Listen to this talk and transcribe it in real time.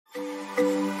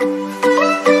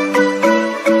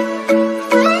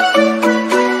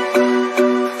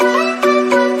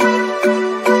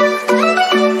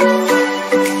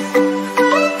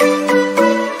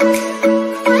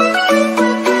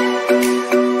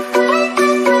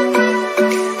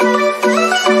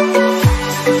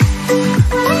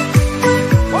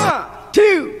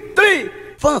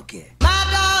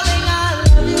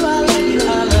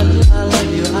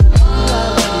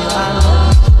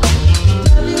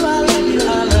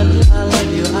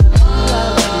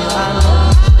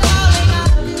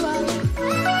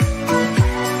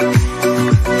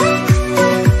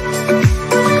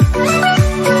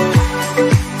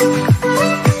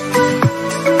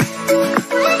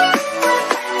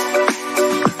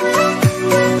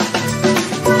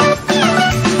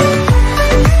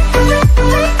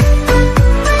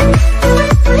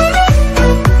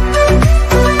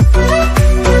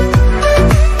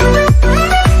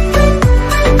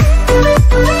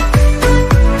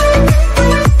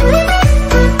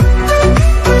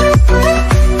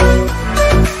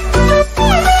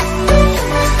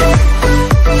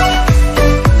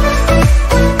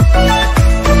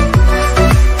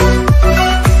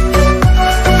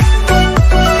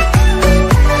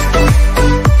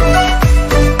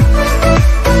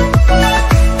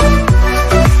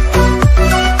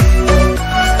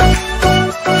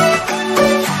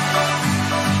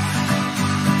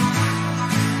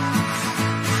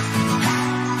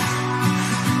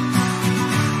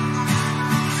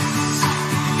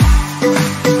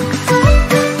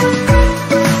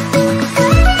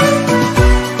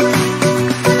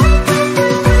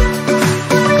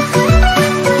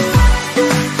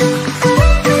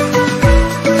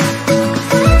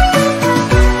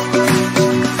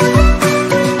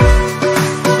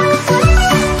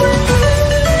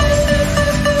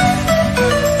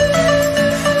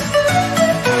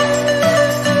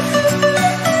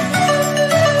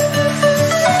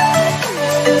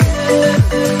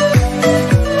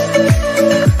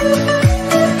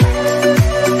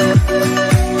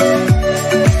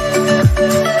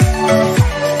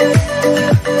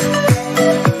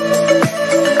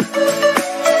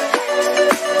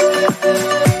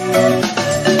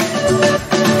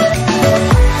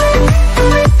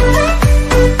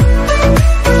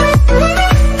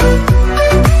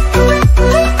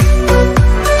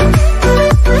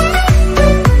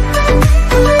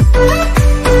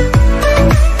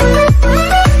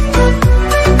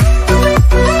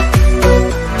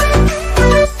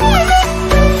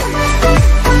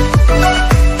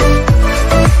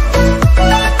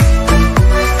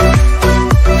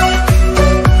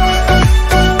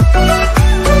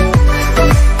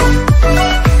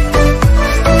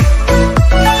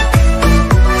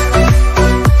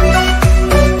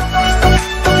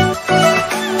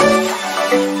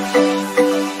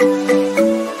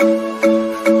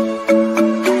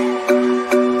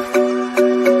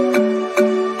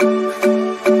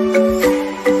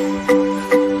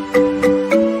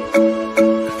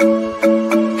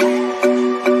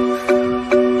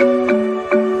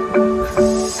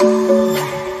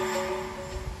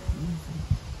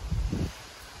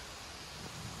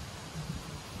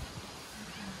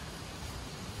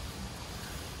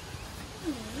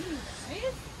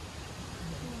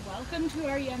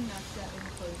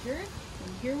enclosure.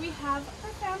 And here we have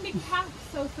our founding pack.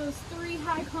 So those 3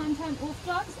 high content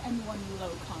Wolfdogs and 1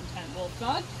 low content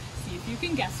Wolfdog. See if you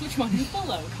can guess which one is the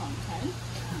low content.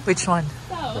 Which one?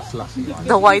 So, The fluffy one.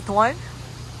 The white one?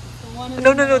 the one in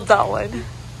No, the middle that one.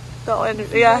 That one,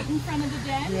 yeah. right in front of the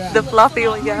den. Yeah. The looks fluffy a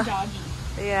lot one, more yeah. doggy.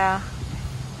 Yeah.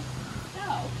 So,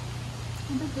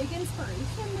 the big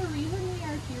inspiration, the reason we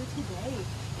are here today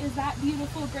is that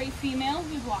beautiful gray female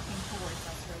who's walking towards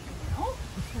us right now.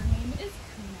 Her name is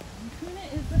Kuna, and Kuna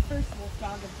is the first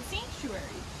Wolfdog of the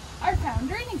sanctuary. Our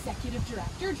founder and executive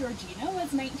director, Georgina, was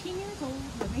 19 years old,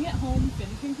 living at home,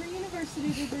 finishing her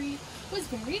university degree, was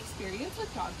very experienced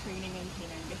with dog training and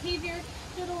canine behavior,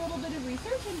 did a little bit of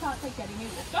research, and thought that getting a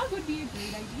Wolfdog would be a great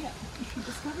idea. She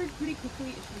discovered pretty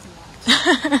quickly it was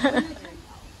not.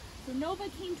 So Nova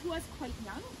came to us quite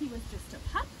young. He was just a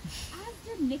pup, as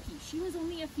did Nikki. She was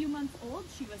only a few months old.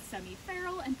 She was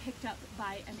semi-feral and picked up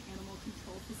by an animal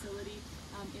control facility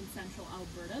in central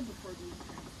Alberta before being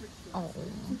transferred to us.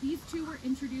 So these 2 were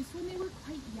introduced when they were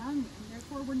quite young and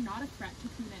therefore were not a threat to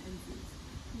Kuna and Zeus.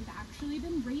 They've actually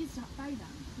been raised up by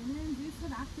them. Kuna and Zeus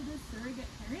have acted as surrogate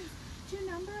parents to a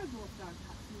number of Wolfdog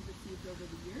pups we've received over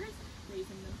the years,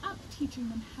 raising them up, teaching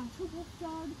them how to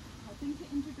Wolfdog, helping to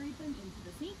integrate them into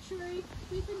the sanctuary.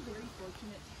 We've been very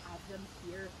fortunate to have them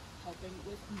here helping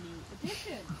with new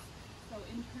additions. So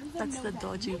in terms of That's the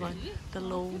dodgy one, the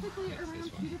low. Typically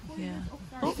around 2 to 4 Yeah. years.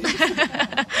 Oh, sorry. Typically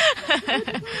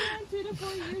around 2 to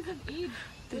 4 years of age.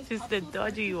 This those is pups the will start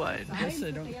dodgy to one. decide Yes, they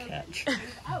that don't they are catch. ready to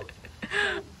move out.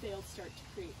 So they'll start to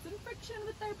create some friction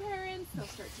with their parents. They'll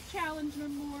start to challenge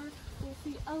them more. We'll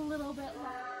see a little bit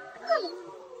less.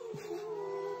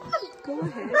 Go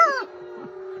ahead.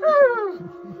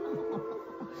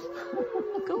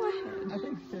 Go ahead. I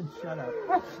think she said shut up.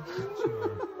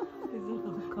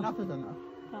 Enough is enough.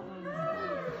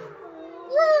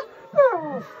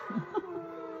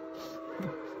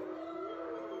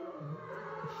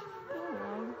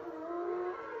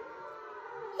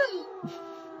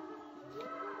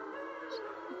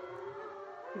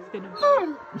 He's gonna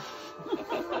bite.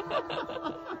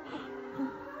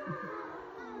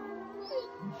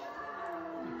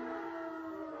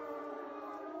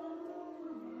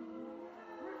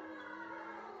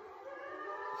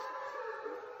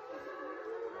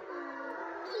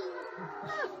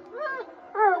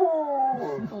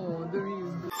 Oh, there he is.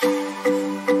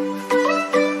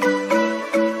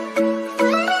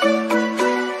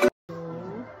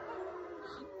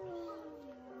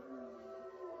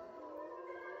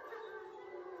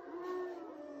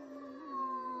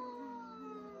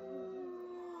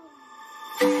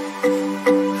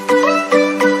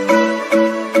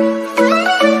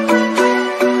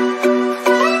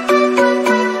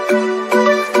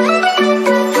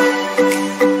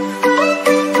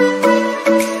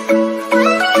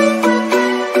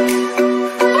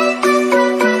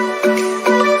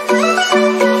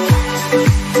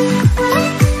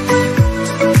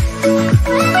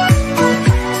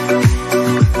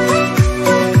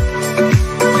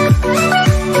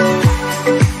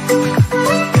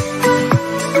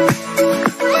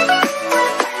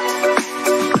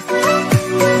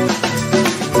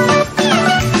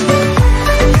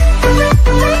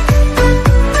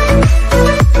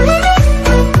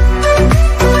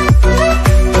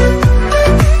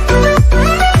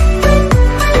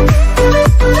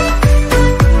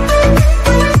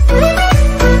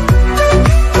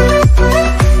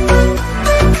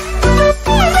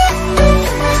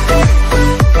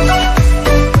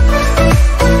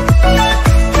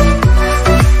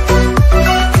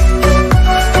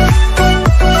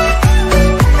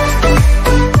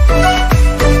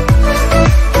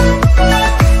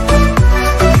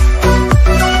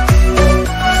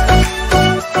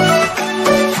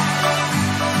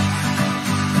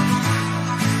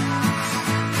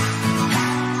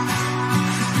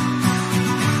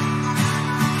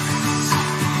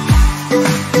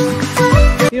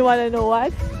 You wanna know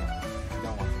what?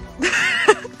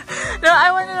 No,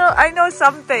 I wanna know. I know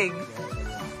something.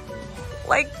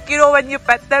 Like, you know, when you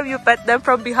pet them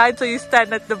from behind, so you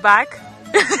stand at the back.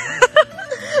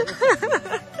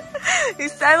 You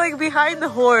stand like behind the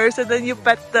horse, and then you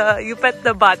pet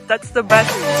the butt. That's the best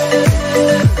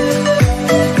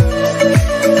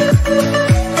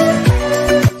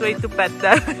way to pet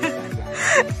them.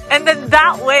 And then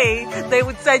that way, they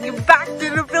would send you back to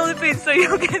the Philippines so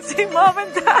you can see mom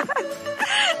and dad.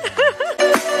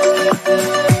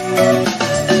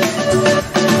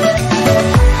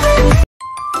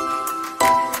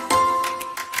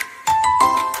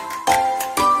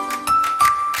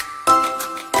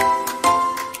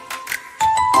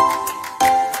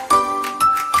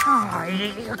 Oh,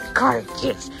 little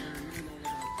carcass.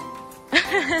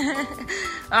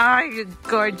 Ah, you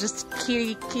gorgeous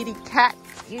kitty cat.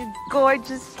 You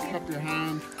gorgeous. Up your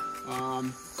hand. For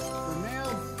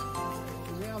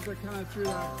males are kind of through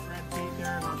that red paint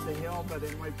there and up the hill, but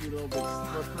it might be a little bit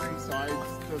slippery, so I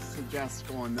just suggest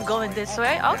going this way. Going this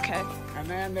way? Okay. And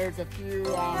then there's a few...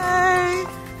 Hi.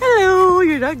 Hello.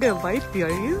 You're not gonna bite me, are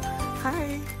you?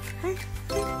 Hi. Hi.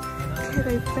 Can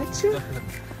I pet you?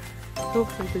 Go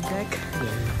for the neck.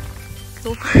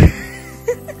 Go for...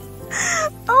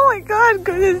 Oh my god,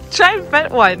 goodness. Try and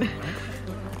pet one.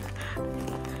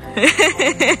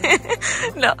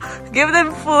 No, give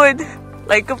them food.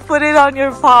 Like, put it on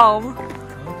your palm.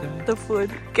 Okay. The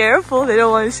food. Careful, they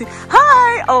don't want to see.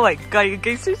 Hi! Oh my god, you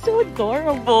guys are so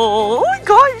adorable. Oh my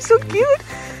god, you're so cute.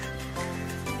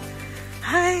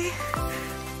 Hi.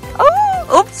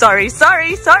 Oh, oops, sorry.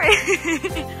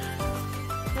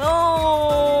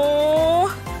 Oh.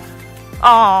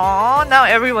 Aww, now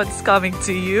everyone's coming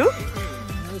to you.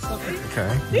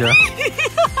 Okay, yeah.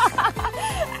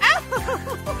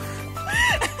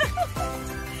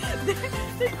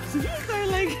 Their teeth are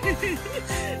like...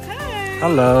 Hi.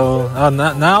 Hello. Oh,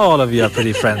 now all of you are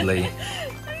pretty friendly.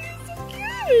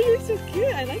 You're so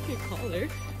cute. I like your collar.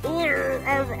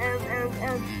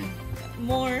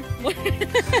 More.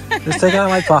 Just take it out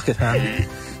of my pocket, man.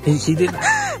 He did.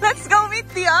 Let's go meet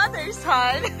the others,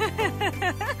 hon.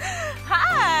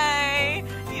 Hi.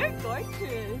 You're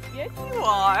gorgeous. Yes, you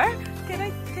are. Can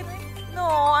I? No,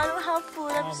 I don't have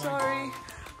food. I'm sorry.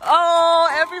 Oh,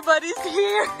 everybody's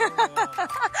here.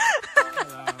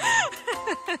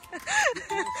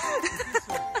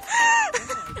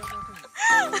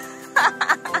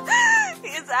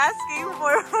 He's asking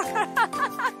for...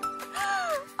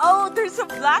 Oh, there's a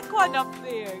black one up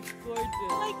there. Gorgeous.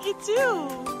 I like it too.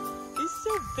 It's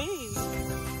so big.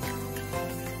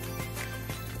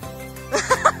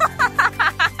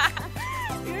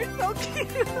 You're so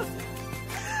cute.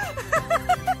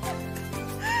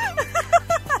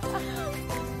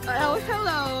 Oh,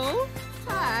 hello.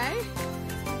 Hi.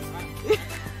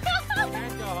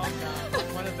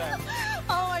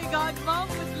 Oh my god, Mom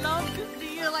would love to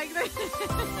see you like this.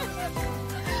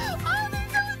 Oh, they're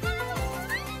so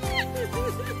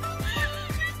cute.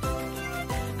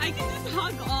 I can just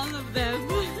hug all of them.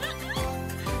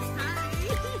 Hi.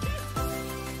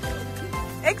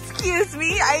 Excuse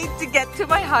me, I need to get to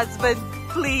my husband.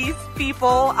 Please,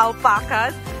 people,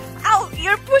 alpacas. Ow,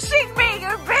 you're pushing me,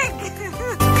 you're big.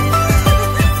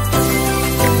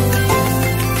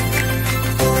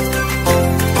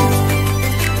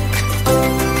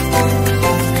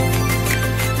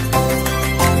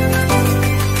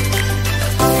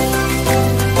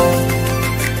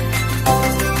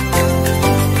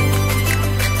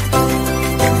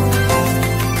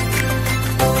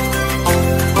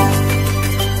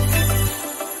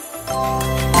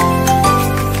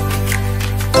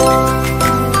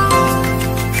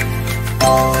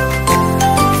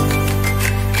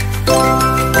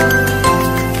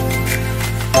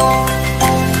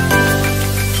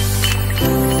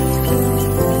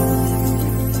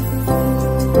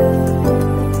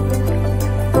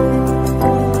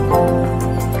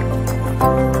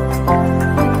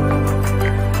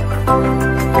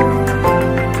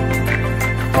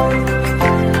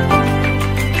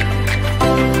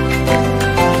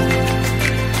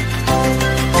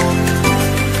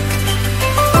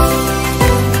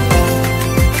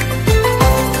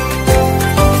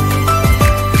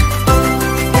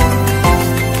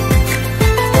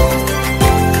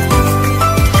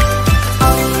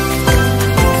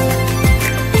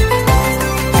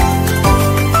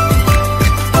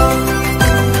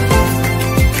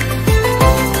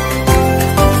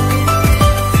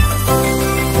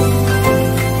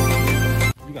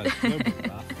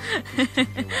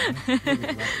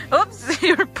 Oops,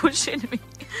 you're pushing me.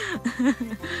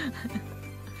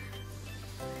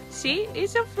 See,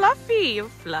 it's a fluffy.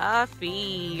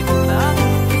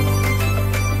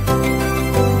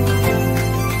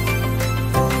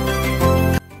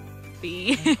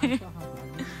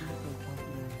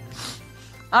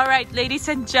 All right, ladies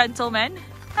and gentlemen,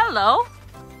 hello.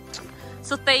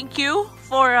 So thank you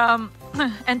for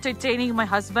entertaining my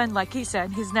husband. Like he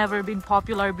said, he's never been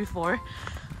popular before,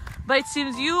 but it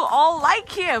seems you all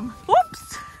like him.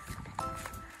 Whoops!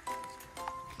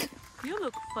 You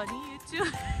look funny, you too.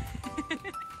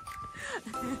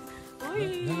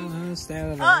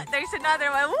 Oh, there's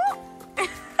another one.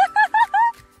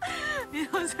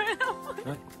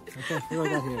 Okay, what do I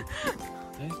got here?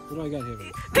 Okay, what do I got here?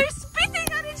 They're spitting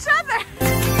on each other.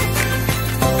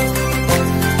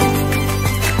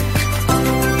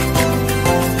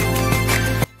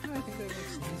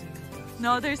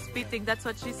 No, they're spitting. That's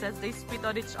what she says. They spit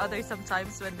on each other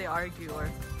sometimes when they argue. Or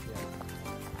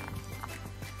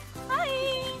hi.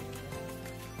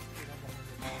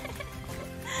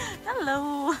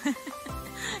 Hello.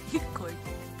 You could.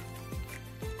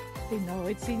 They know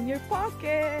it's in your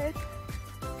pocket.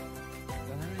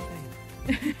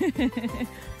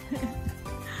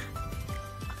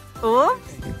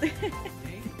 Oops.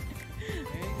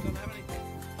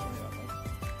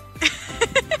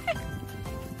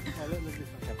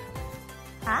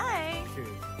 Hi.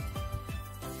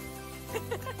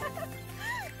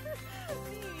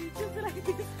 Just like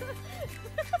this.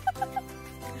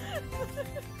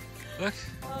 Look.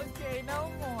 Okay, no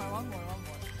more. One more.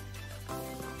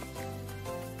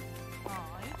 Oh,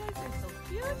 you guys are so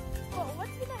cute. But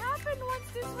what's gonna happen once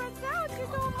this runs out? You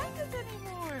don't like this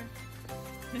anymore.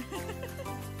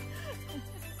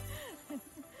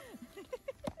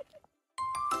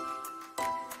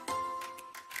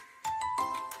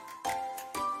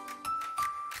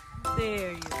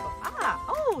 There you go. Ah,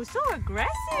 oh, so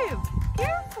aggressive.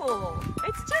 Careful.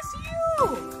 It's just you.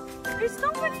 There's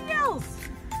nobody else.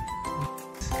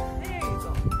 There you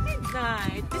go.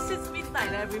 Midnight. This is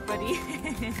midnight, everybody.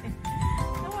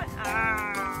 No one.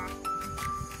 Ah.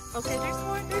 Okay, there's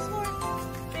more.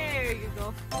 There you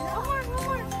go. One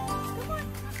more. Come on.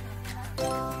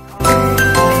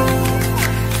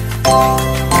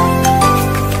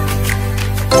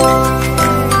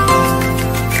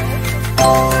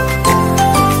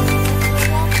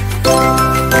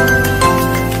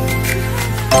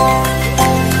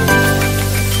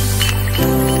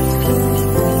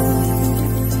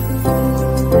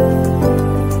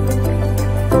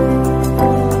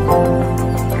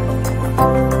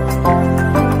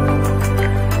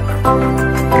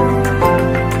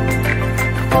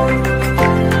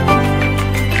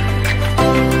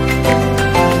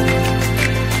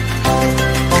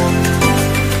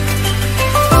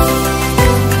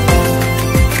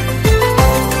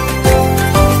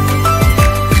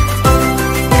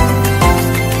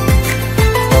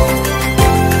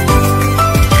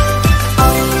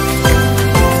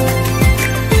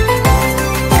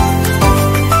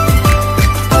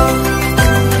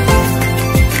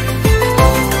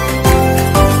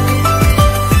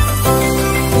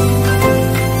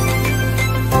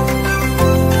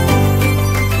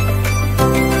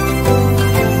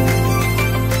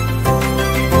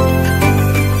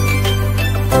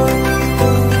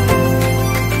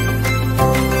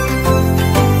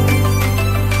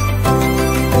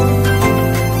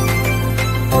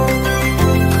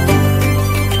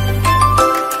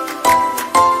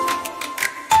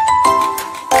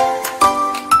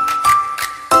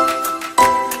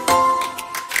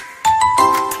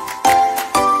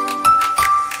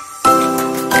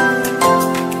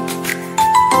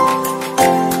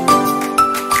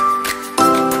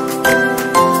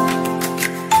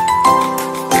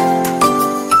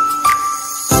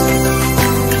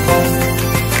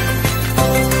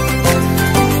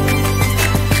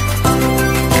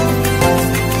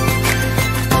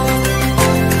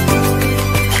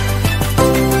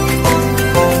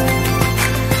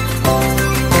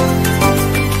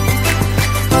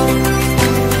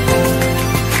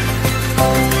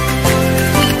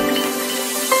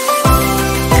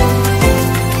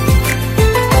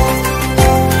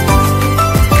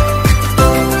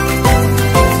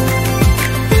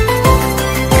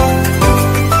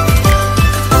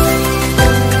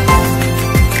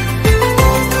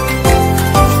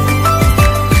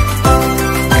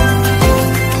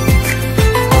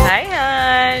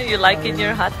 Liking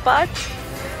your hot pot?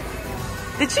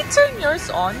 Did you turn yours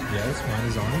on? Yes, mine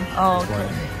is on. Oh, okay.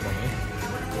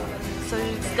 So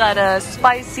it's got a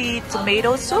spicy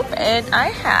tomato soup, and I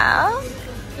have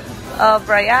a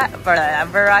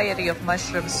variety of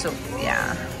mushroom soup.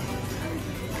 Yeah.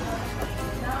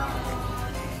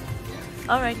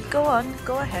 All right, go on,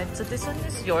 go ahead. So this one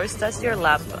is yours. That's your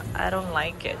lamp. I don't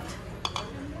like it,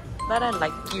 but I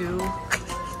like you.